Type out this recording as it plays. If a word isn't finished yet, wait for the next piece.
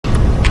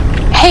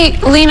Hey,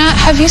 Lena,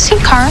 have you seen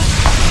Kara?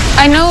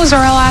 I know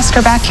Zor-El asked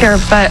her back here,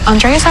 but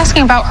Andrea's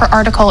asking about her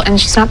article and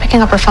she's not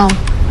picking up her phone.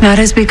 That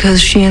is because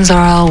she and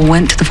Zor-El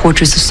went to the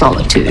Fortress of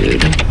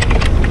Solitude.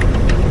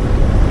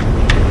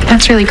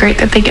 That's really great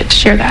that they get to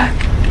share that.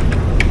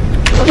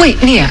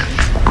 Wait, Nia.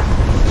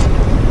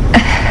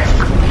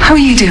 How are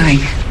you doing?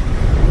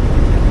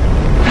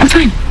 I'm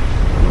fine.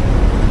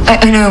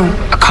 I know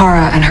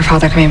Kara and her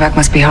father coming back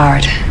must be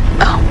hard.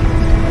 Oh.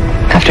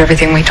 After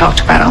everything we talked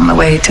about on the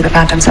way to the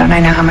Phantom Zone, I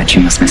know how much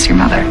you must miss your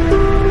mother.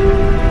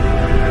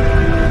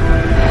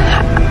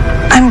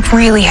 I'm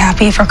really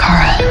happy for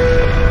Kara.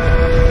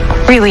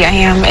 Really, I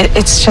am.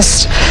 It's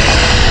just...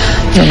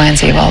 It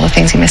reminds you of all the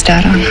things you missed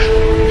out on.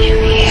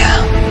 Yeah.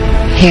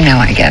 You know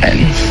I get it.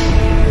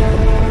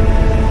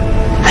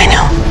 I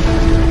know.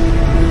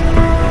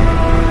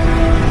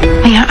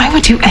 Yeah, I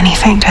would do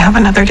anything to have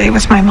another day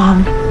with my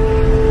mom.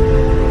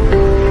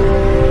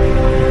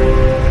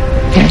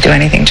 You'd do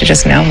anything to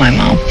just know my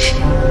mom.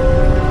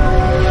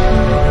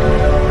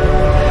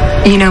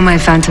 You know my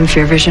phantom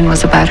fear vision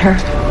was about her?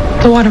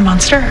 The water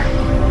monster.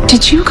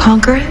 Did you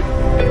conquer it?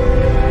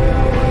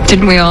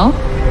 Didn't we all?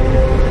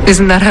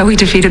 Isn't that how we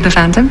defeated the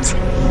phantoms?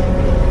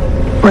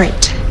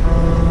 Right.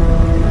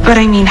 But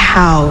I mean,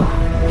 how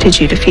did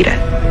you defeat it?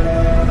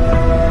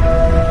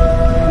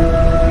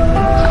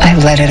 I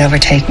let it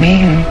overtake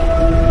me, and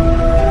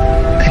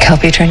like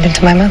Kelpie turned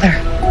into my mother.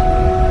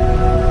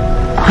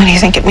 What do you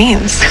think it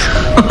means?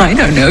 I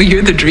don't know.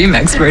 You're the dream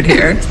expert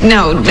here.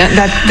 No,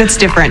 that's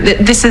different.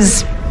 This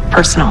is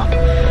personal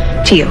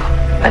to you,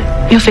 but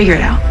you'll figure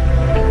it out.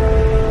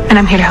 And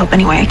I'm here to help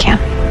any way I can.